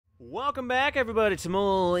Welcome back, everybody, to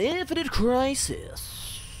more Infinite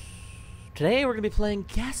Crisis. Today we're going to be playing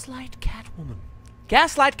Gaslight Catwoman.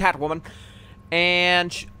 Gaslight Catwoman.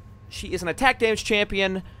 And she is an attack damage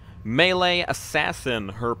champion, melee assassin.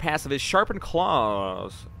 Her passive is Sharpened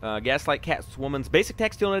Claws. Gaslight Catwoman's basic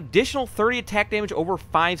attacks deal an additional 30 attack damage over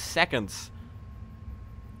 5 seconds.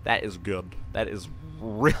 That is good. That is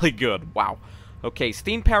really good. Wow. Okay,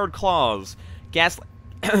 Steam-powered claws.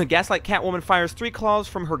 Gaslight Catwoman fires 3 claws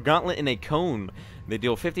from her gauntlet in a cone. They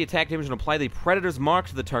deal 50 attack damage and apply the Predator's mark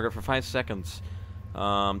to the target for 5 seconds.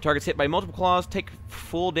 Targets hit by multiple claws take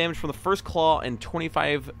full damage from the first claw and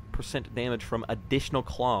 25% damage from additional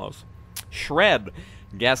claws. Shred.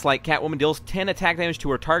 Gaslight Catwoman deals 10 attack damage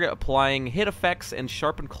to her target, applying hit effects and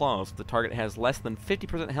sharpened claws. If the target has less than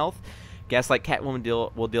 50% health, Gaslight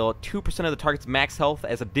Catwoman will deal 2% of the target's max health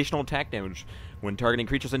as additional attack damage. When targeting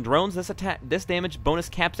creatures and drones, this damage bonus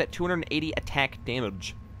caps at 280 attack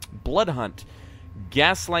damage. Blood Hunt.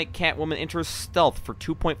 Gaslight Catwoman enters stealth for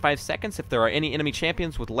 2.5 seconds. If there are any enemy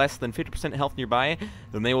champions with less than 50% health nearby,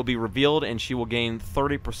 then they will be revealed and she will gain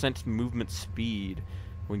 30% movement speed.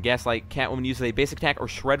 When Gaslight Catwoman uses a basic attack or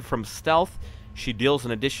shred from stealth, she deals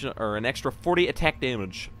an extra 40 attack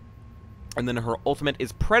damage. And then her ultimate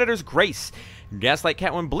is Predator's Grace. Gaslight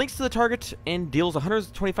Catwoman blinks to the target and deals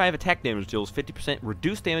 125 attack damage, deals 50%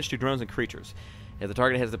 reduced damage to drones and creatures. If the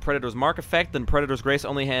target has the Predator's Mark effect, then Predator's Grace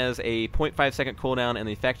only has a 0.5 second cooldown and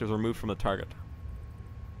the effect is removed from the target.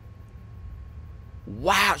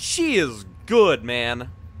 Wow, she is good,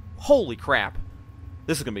 man. Holy crap.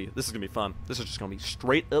 This is gonna be fun. This is just gonna be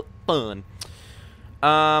straight up fun.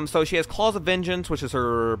 So she has Claws of Vengeance, which is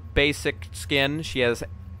her basic skin. She has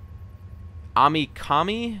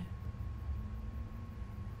Amikami,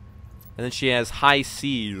 and then she has High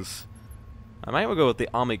Seas. I might go with the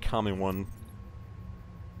Amikami one.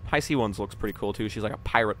 High Sea ones looks pretty cool too. She's like a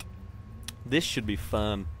pirate. This should be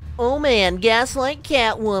fun. Oh man, Gaslight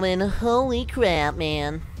Catwoman. Holy crap,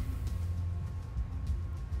 man.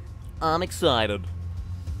 I'm excited.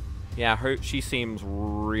 Yeah, she seems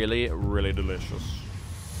really, really delicious.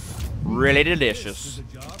 Really delicious.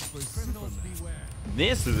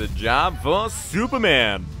 This is a job for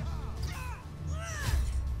Superman.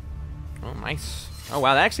 Oh, nice. Oh,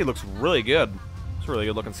 wow, that actually looks really good. It's a really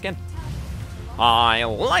good looking skin. I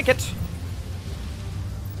like it.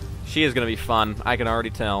 She is going to be fun. I can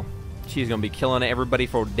already tell. She's going to be killing everybody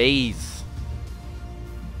for days.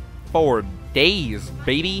 For days,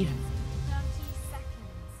 baby.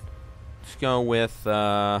 Let's go with,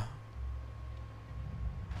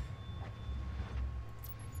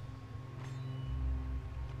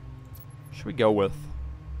 should we go with?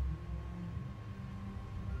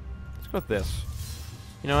 Let's go with this.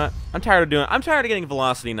 You know what? I'm tired of getting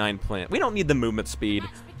Velocity 9 plant. We don't need the movement speed.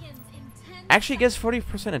 Actually, it gives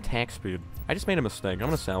 40% attack speed. I just made a mistake. I'm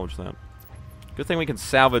gonna salvage that. Good thing we can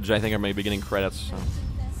salvage, I think, our maybe beginning credits. So.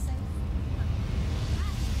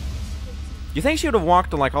 You think she would have walked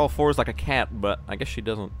to like all fours like a cat, but I guess she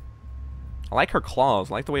doesn't. I like her claws.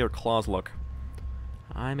 I like the way her claws look.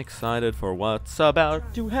 I'm excited for what's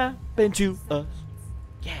about to happen to us.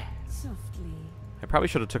 Yeah. Softly. I probably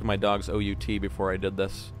should have took my dog's OUT before I did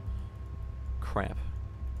this. Crap.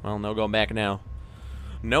 Well, no going back now.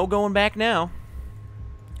 No going back now.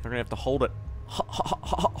 We're gonna have to hold it.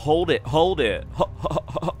 Hold it. Hold it.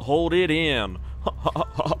 Hold it in.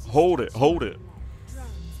 Hold it. Hold it.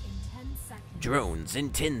 Drones in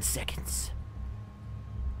 10 seconds.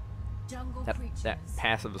 That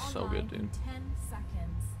passive is so good, dude.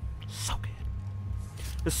 So good.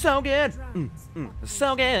 It's so good. It's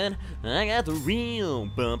so good. I got the real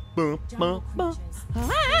bump, bump, bump, bump.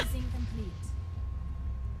 Ah!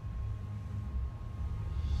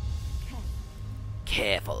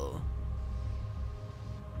 Careful.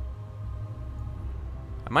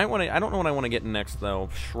 I might want to. I don't know what I want to get next though.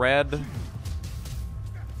 Shred.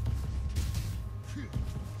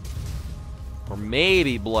 Or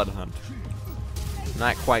maybe Blood Hunt.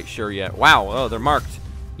 Not quite sure yet. Wow. Oh, they're marked.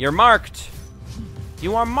 You're marked.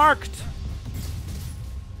 You are marked.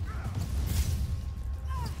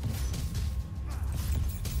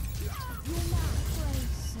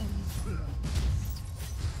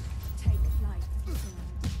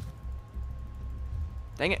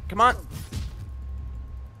 Dang it. Come on.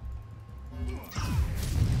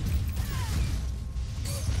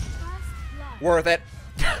 Worth it.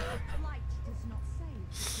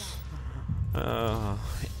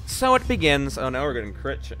 So it begins. Oh, now we're getting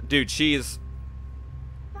crit. Dude, she's...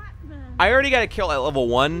 I already got a kill at level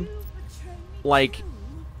 1. Like...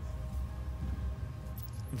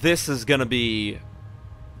 This is gonna be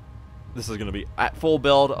at full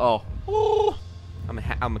build. Oh.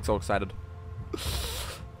 I'm so excited.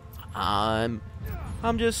 I'm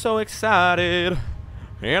just so excited,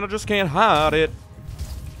 and I just can't hide it.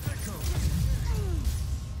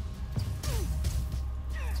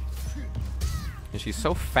 And she's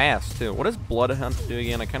so fast too. What does Bloodhunt do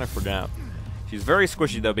again? I kind of forgot. She's very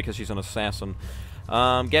squishy though because she's an assassin.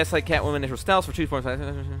 Gaslight Catwoman is her stealth for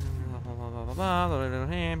 2.5.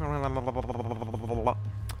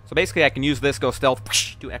 So basically, I can use this, go stealth,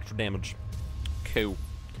 do extra damage. Cool.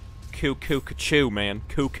 Cool, cool, ka-choo, man.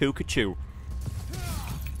 Cool, cool, ka-choo.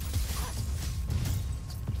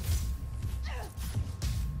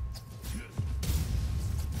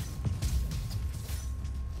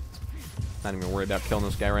 Not even worried about killing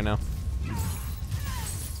this guy right now.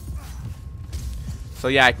 So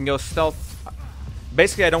yeah, I can go stealth.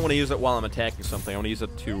 Basically, I don't want to use it while I'm attacking something. I want to use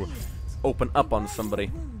it to open up on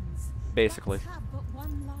somebody. Basically.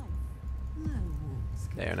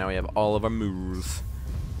 There, now we have all of our moves.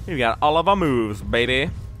 We got all of our moves, baby.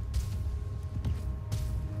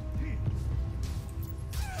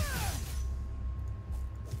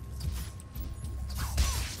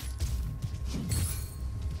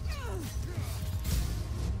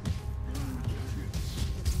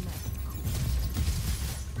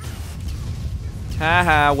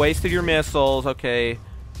 Haha, wasted your missiles. Okay.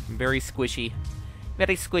 Very squishy.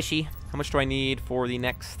 Very squishy. How much do I need for the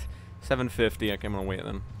next 750? Okay, I'm gonna wait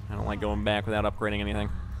then. I don't like going back without upgrading anything.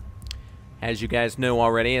 As you guys know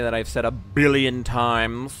already, that I've said 1 billion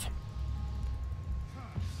times.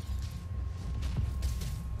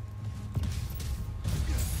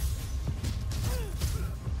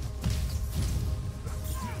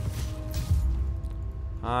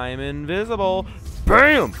 I'm invisible.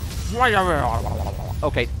 BAM!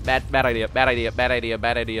 Okay, bad idea, bad idea, bad idea,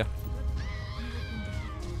 bad idea.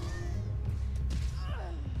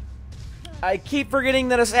 I keep forgetting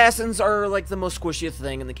that assassins are like the most squishiest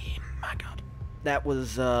thing in the game. My god. That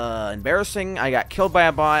was embarrassing. I got killed by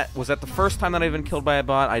a bot. Was that the first time that I've been killed by a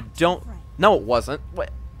bot? I don't... No, it wasn't.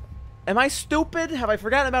 What? Am I stupid? Have I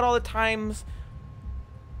forgotten about all the times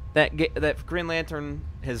that Green Lantern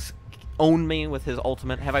has owned me with his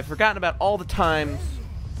ultimate? Have I forgotten about all the times?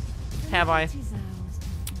 Have I?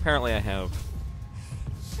 Apparently I have.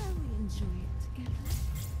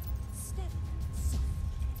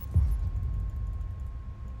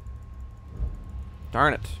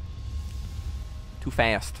 Darn it. Too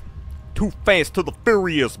fast. Too fast to the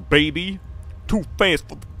furious, baby. Too fast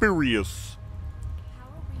for the furious.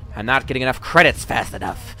 I'm not getting enough credits fast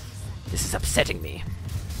enough. This is upsetting me.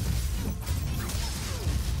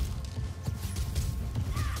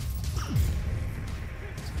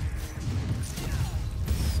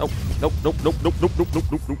 Nope, nope, nope, nope, nope, nope, nope, nope,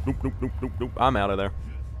 nope, nope, nope, nope, nope, nope, nope. I'm out of there.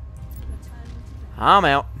 I'm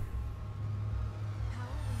out.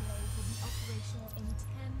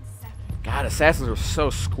 God, assassins are so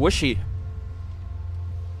squishy.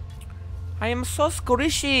 I am so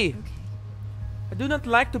squishy. I do not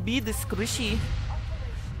like to be this squishy.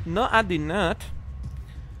 No, I do not.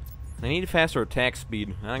 I need faster attack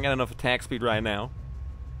speed. I don't got enough attack speed right now.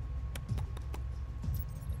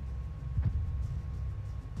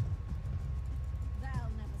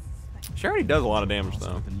 She already does a lot of damage,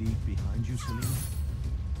 though.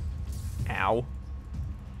 Ow.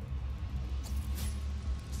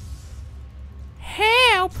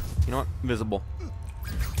 Help! You know what? Invisible.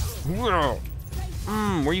 Where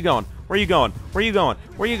you going? Where you going? Where you going?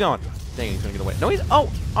 Where you going? Dang it, he's gonna get away. No, he's...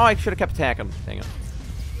 Oh! Oh, I should have kept attacking. Dang it.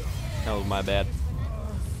 That was my bad.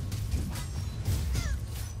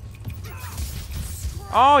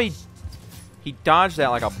 Oh, he dodged that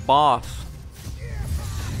like a boss.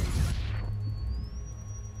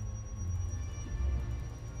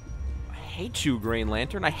 I hate you, Green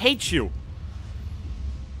Lantern. I hate you!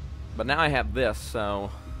 But now I have this,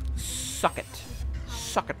 so... Suck it.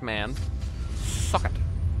 Suck it, man. Suck it.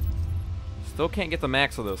 Still can't get the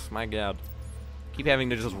max of this. My god. Keep having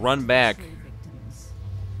to just run back.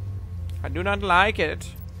 I do not like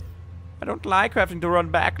it. I don't like having to run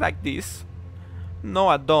back like this. No,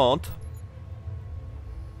 I don't.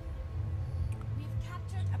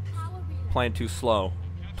 Playing too slow.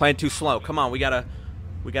 Playing too slow. Come on, we gotta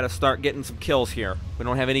start getting some kills here. We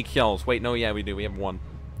don't have any kills. Wait, no, yeah, we do. We have one.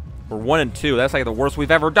 We're 1 and 2. That's like the worst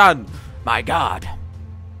we've ever done. My god.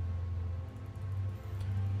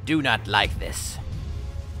 Do not like this.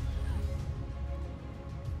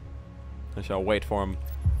 I shall wait for him.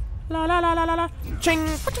 La la la la la la. Ching.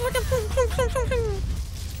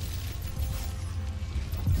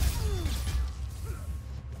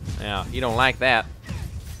 Yeah, you don't like that.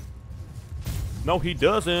 No, he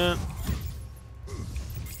doesn't.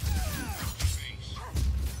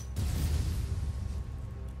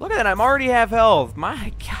 Look at that, I'm already half health.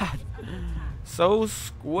 My god. So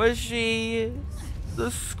squishy. The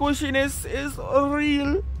squishiness is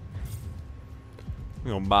real. I'm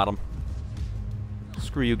going bottom.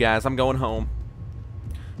 Screw you guys, I'm going home.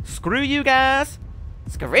 Screw you guys.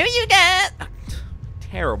 Screw you guys.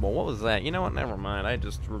 Terrible. What was that? You know what? Never mind. I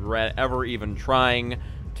just regret ever even trying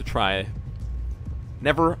to try.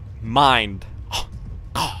 Never mind. Oh,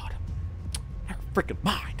 God. Never freaking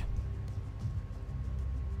mind.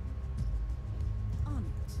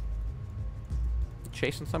 You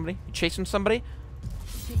chasing somebody? You chasing somebody?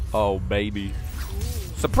 Oh, baby.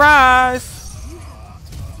 Surprise!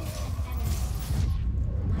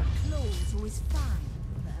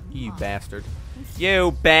 You bastard.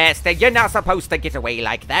 You bastard. You're not supposed to get away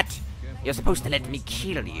like that. You're supposed to let me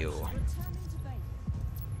kill you.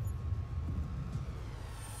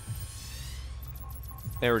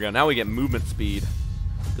 There we go. Now we get movement speed.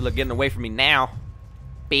 Good luck getting away from me now.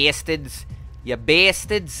 Bastards. You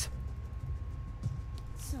bastards.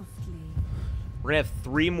 We're gonna have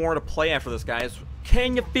 3 more to play after this, guys.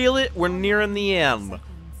 Can you feel it? We're nearing the end.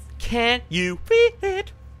 Can you feel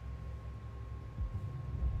it?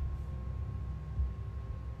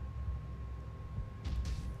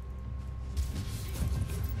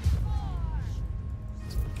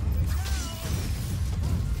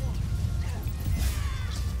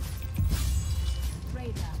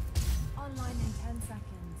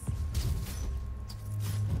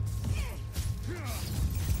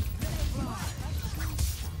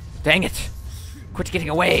 Dang it! Quit getting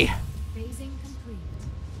away!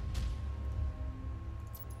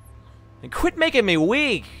 And quit making me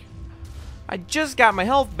weak! I just got my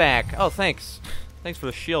health back. Oh, thanks. Thanks for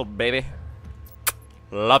the shield, baby.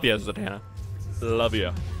 Love ya, Zatanna. Love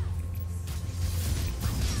ya.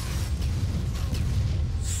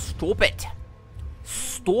 Stop it!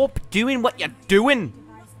 Stop doing what you're doing!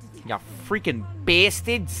 You freaking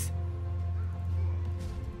bastards!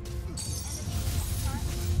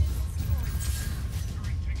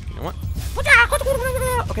 What?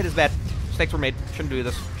 Okay, this is bad. Mistakes were made. Shouldn't do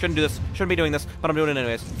this. Shouldn't do this. Shouldn't be doing this. But I'm doing it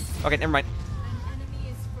anyways. Okay, never mind.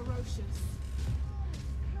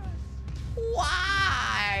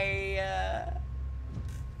 Why?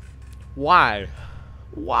 Why?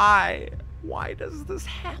 Why? Why does this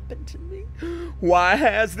happen to me? Why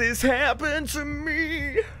has this happened to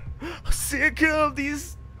me? I'm sick of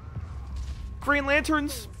these Green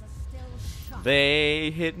Lanterns.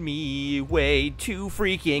 They hit me way too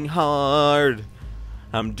freaking hard.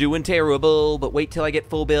 I'm doing terrible, but wait till I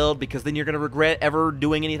get full build, because then you're gonna regret ever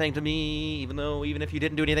doing anything to me, even if you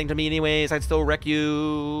didn't do anything to me anyways, I'd still wreck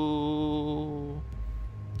you.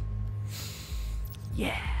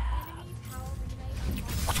 Yeah.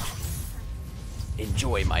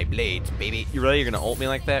 Enjoy my blades, baby. You really? You're gonna ult me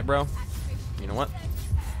like that, bro? You know what?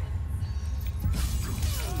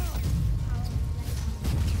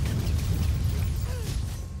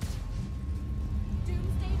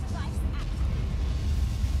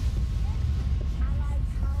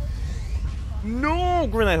 No,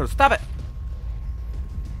 Green Lantern, stop it!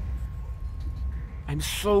 I'm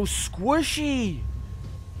so squishy!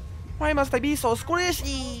 Why must I be so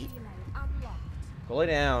squishy? Go lay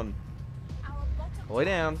down. Go lay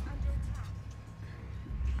down.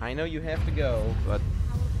 I know you have to go, but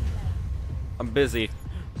I'm busy.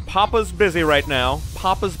 Papa's busy right now.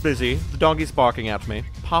 Papa's busy. The doggy's barking at me.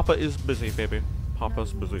 Papa is busy, baby.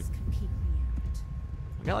 Papa's busy.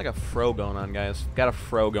 I got like a fro going on, guys. Got a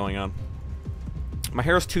fro going on. My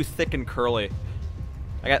hair is too thick and curly.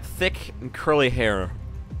 I got thick and curly hair.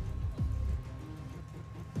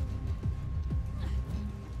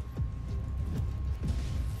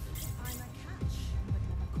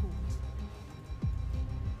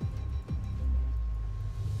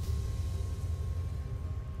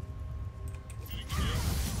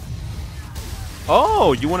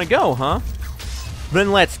 Oh, you want to go, huh?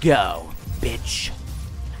 Then let's go, bitch.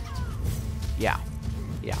 Yeah.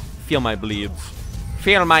 Yeah. Feel my bleeds.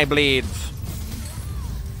 Feel my bleeds.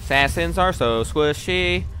 Assassins are so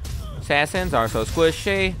squishy. Assassins are so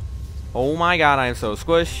squishy. Oh my god, I'm so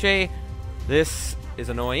squishy. This is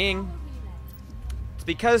annoying. It's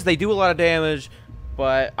because they do a lot of damage,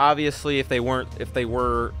 but obviously if they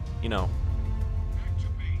were, you know,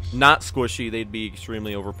 not squishy, they'd be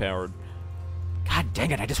extremely overpowered. God dang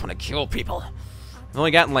it, I just want to kill people. I've only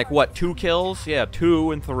gotten like what, 2 kills? Yeah, 2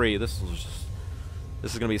 and 3. This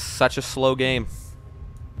is gonna be such a slow game.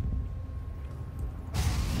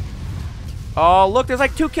 Oh, look, there's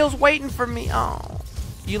like 2 kills waiting for me. Oh,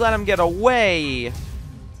 you let him get away.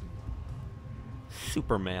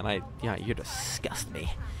 Superman, yeah, you disgust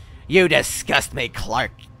me. You disgust me,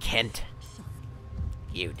 Clark Kent.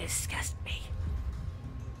 You disgust me.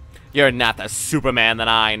 You're not the Superman that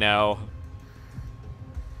I know.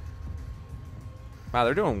 Wow,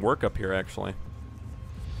 they're doing work up here, actually.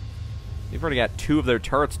 They've already got 2 of their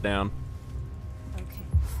turrets down. Okay.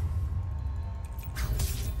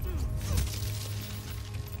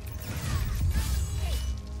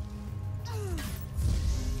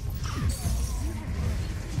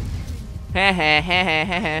 Ha ha ha ha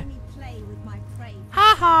ha ha. Play with my prey.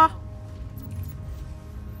 Ha ha.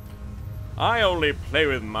 I only play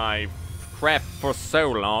with my crap for so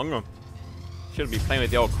long. Shouldn't be playing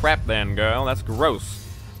with your crap then, girl. That's gross.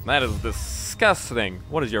 That is disgusting.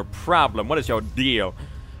 What is your problem? What is your deal?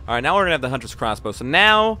 Alright, now we're gonna have the Hunter's Crossbow. So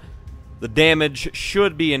now the damage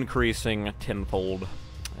should be increasing tenfold.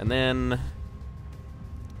 And then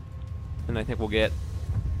I think we'll get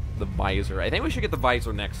the visor. I think we should get the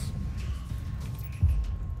visor next.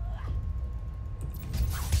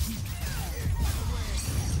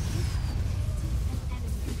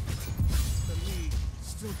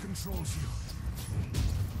 Still controls you.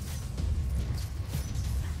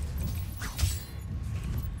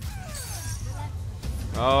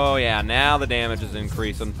 Oh yeah, now the damage is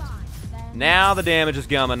increasing. Now the damage is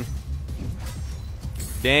coming.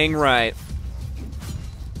 Dang right.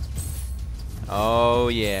 Oh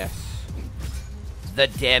yes. The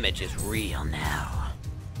damage is real now.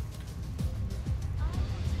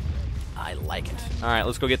 I like it. Alright,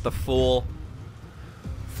 let's go get the full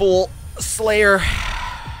Slayer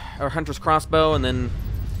or Hunter's Crossbow and then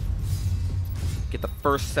get the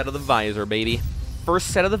first set of the visor, baby. First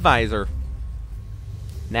set of the visor.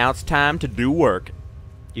 Now it's time to do work.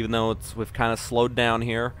 Even though we've kind of slowed down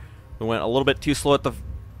here. We went a little bit too slow at the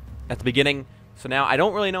beginning. So now I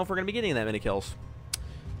don't really know if we're going to be getting that many kills.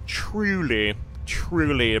 Truly,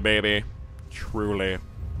 truly, baby. Truly.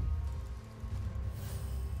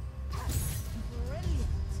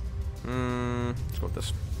 Let's go with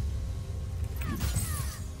this.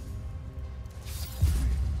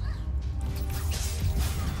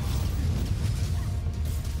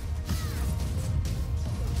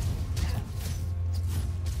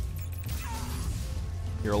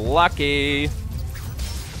 You're lucky.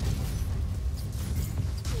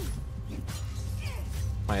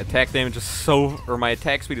 My attack damage is my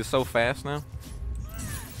attack speed is so fast now.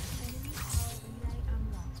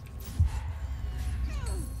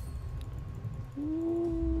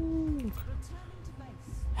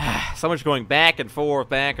 So much going back and forth,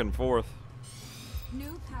 back and forth.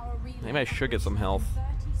 Maybe I should get some health.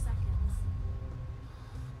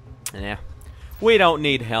 Yeah. We don't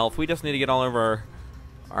need health. We just need to get all over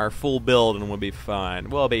our full build and we'll be fine.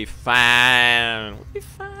 We'll be fine. We'll be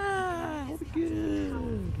fine. We'll be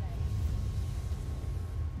good.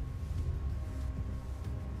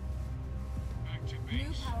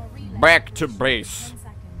 Back to base.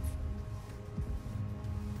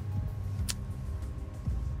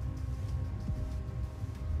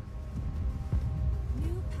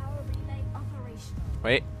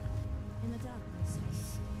 Wait.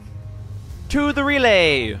 To the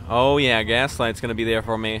relay! Oh yeah, Gaslight's gonna be there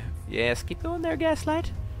for me. Yes, keep going there,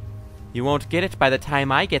 Gaslight. You won't get it by the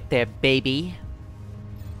time I get there, baby.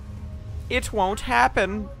 It won't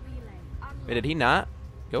happen. Wait, did he not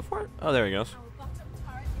go for it? Oh, there he goes.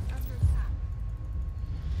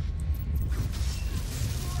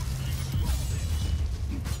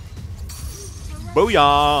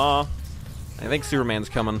 Booyah! I think Superman's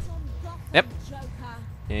coming. Yep.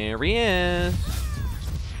 Here he is.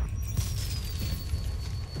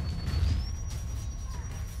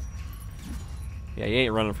 Yeah, he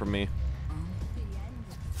ain't running from me.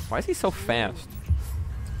 Why is he so fast?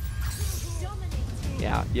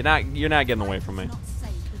 Yeah, you're not getting away from me.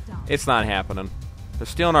 It's not happening. They're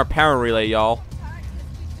stealing our power relay, y'all.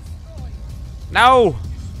 No!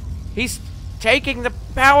 He's taking the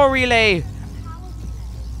power relay!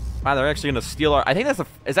 Wow, they're actually gonna steal our... I think that's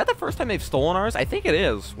is that the first time they've stolen ours? I think it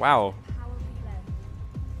is. Wow.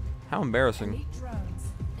 How embarrassing.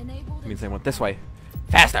 That means they went this way.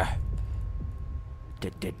 Faster!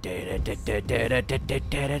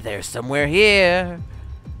 There's somewhere here.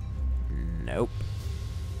 Nope.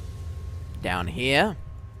 Down here.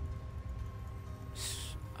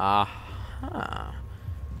 Aha.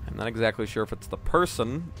 I'm not exactly sure if it's the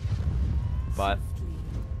person, but...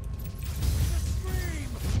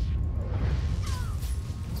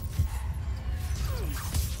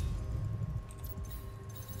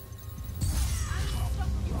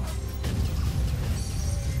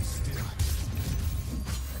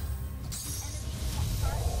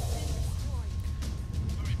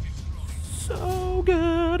 So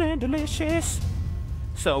good and delicious.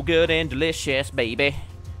 So good and delicious, baby.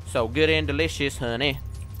 So good and delicious, honey.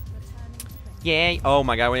 Yeah. Oh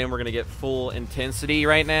my god, we're gonna get full intensity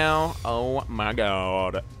right now. Oh my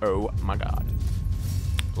god. Oh my god.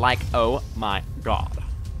 Like, oh my god.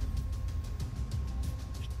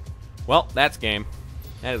 Well, that's game.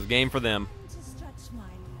 That is game for them.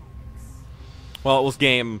 Well, it was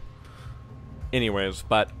game anyways,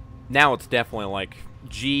 but now it's definitely like,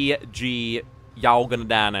 GG, y'all gonna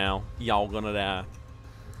die now. Y'all gonna die.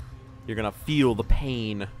 You're gonna feel the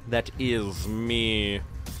pain that is me. I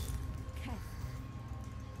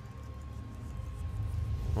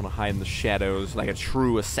wanna hide in the shadows like a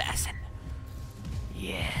true assassin.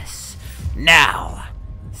 Yes. Now,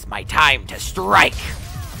 it's my time to strike.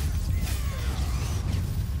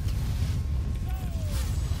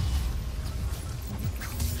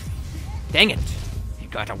 Dang it! He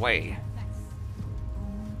got away.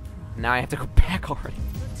 Now I have to go back already.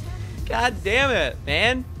 God damn it,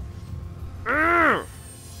 man! Urgh.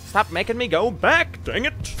 Stop making me go back, dang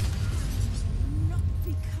it!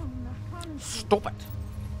 Stop it!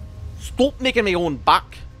 Stop making me go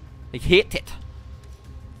back! I hate it.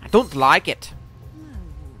 I don't like it.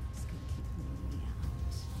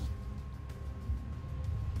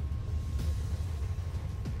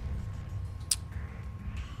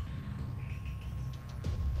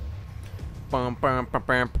 You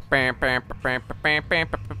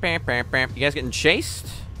guys getting chased?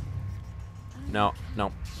 No,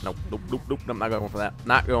 no, nope, nope, nope, nope. I'm not going for that.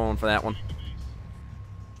 Not going for that one.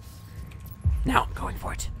 Now I'm going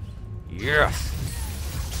for it. Yes.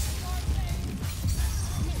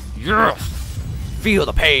 Yes. Feel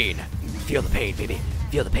the pain. Feel the pain, baby.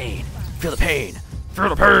 Feel the pain. Feel the pain. Feel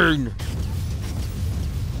the pain.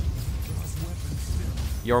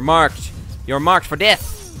 You're marked. You're marked for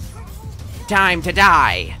death. Time to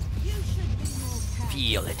die.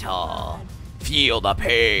 Feel it all. Feel the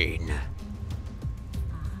pain.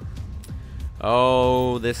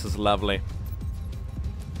 Oh, this is lovely.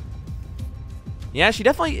 Yeah, she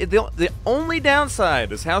definitely... The only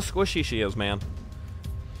downside is how squishy she is, man.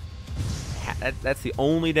 That's the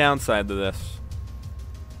only downside to this.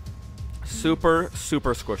 Super,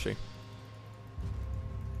 super squishy.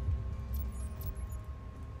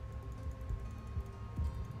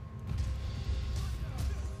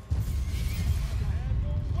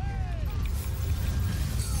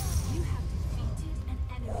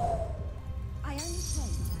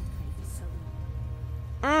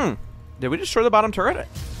 Did we destroy the bottom turret?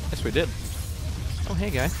 Yes, we did. Oh,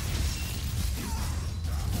 hey, guy.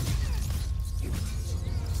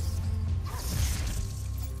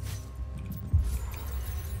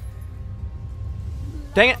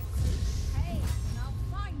 Dang it!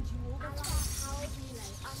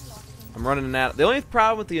 I'm running out. The only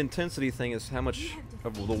problem with the intensity thing is how much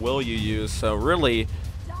of the will you use, so really,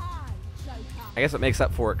 I guess it makes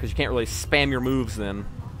up for it, because you can't really spam your moves then.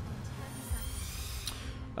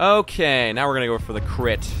 Okay, now we're gonna go for the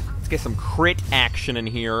crit. Let's get some crit action in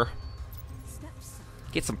here.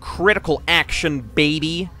 Get some critical action,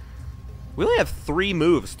 baby. We only have 3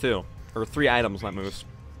 moves, too. Or 3 items, not moves.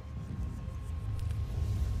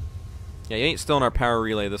 Yeah, you ain't still in our power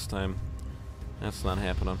relay this time. That's not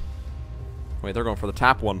happening. Wait, they're going for the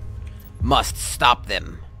top one. Must stop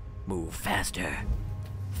them. Move faster.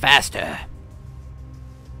 Faster.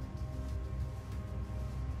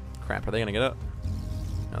 Crap, are they gonna get up?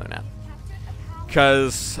 No, they're not.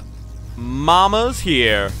 'Cause Mama's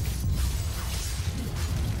here.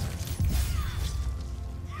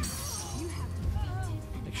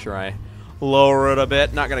 Make sure I lower it a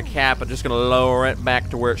bit. Not gonna cap it, just gonna lower it back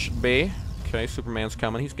to where it should be. Okay, Superman's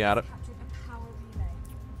coming. He's got it.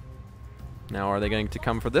 Now, are they going to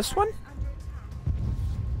come for this one?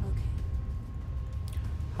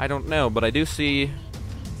 I don't know, but I do see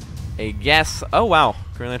a gas. Oh, wow.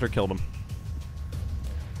 Green Lantern killed him.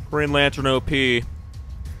 Green Lantern OP.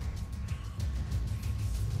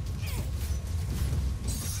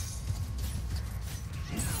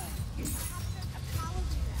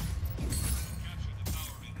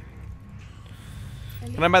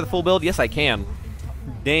 And can I buy the full build? Yes, I can.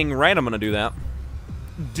 Dang right I'm gonna do that.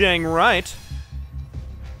 Dang right.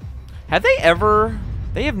 Have they ever...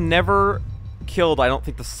 They have never killed, I don't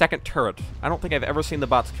think, the second turret. I don't think I've ever seen the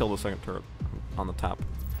bots kill the second turret on the top.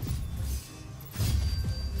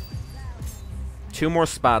 2 more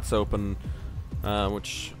spots open,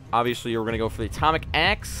 which obviously we're going to go for the atomic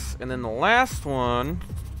axe, and then the last one,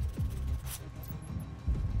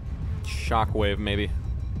 shockwave maybe.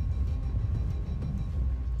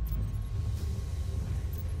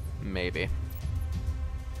 Maybe.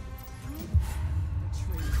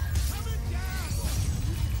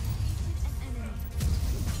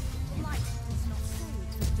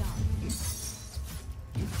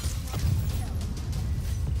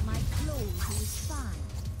 Find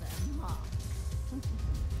the mark.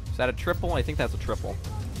 Is that a triple? I think that's a triple.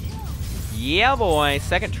 Yeah, boy.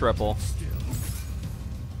 Second triple.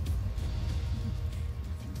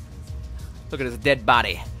 Look at his dead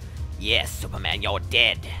body. Yes, Superman, you're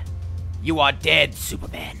dead. You are dead,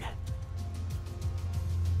 Superman.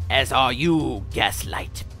 As are you,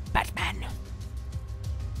 Gaslight Batman.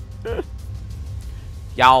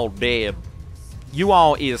 Y'all dead. You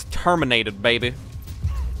all is terminated, baby.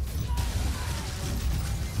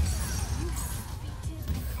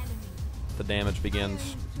 The damage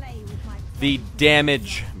begins. Play with my The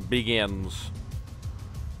damage begins.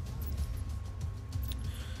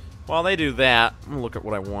 While they do that, I'm gonna look at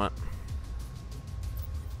what I want.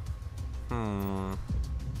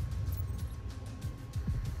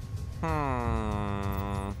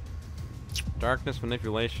 Darkness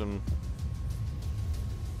manipulation.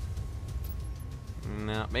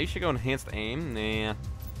 Nah, maybe you should go enhanced aim. Nah.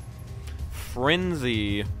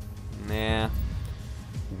 Frenzy. Nah.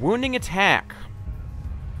 Wounding attack.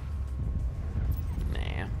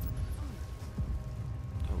 Nah.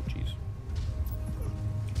 Oh, jeez.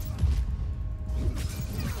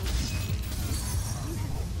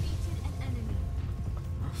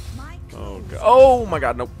 Oh, God. Oh, my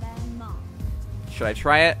God, nope. Should I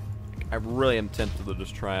try it? I really am tempted to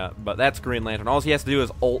just try it, but that's Green Lantern. All he has to do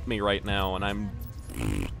is ult me right now, and I'm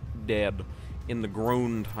dead. In the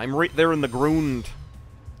ground. I'm right there in the ground.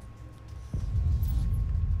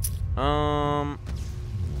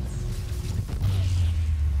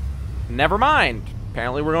 Never mind.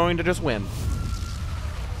 Apparently we're going to just win.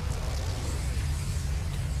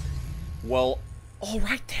 Well,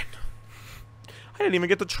 alright then. I didn't even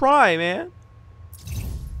get to try, man.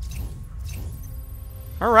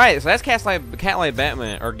 Alright, so that's Catlight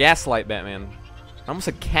Batman, or Gaslight Batman. I almost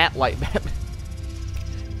said Catlight Batman.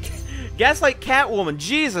 Gaslight Catwoman,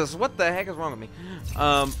 Jesus, what the heck is wrong with me?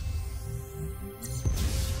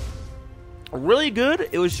 Really good,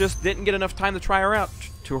 it was just didn't get enough time to try her out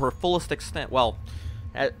to her fullest extent. Well,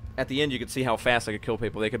 at the end you could see how fast I could kill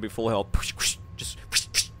people. They could be full health, just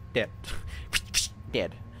dead.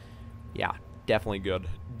 Dead. Yeah, definitely good.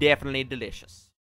 Definitely delicious.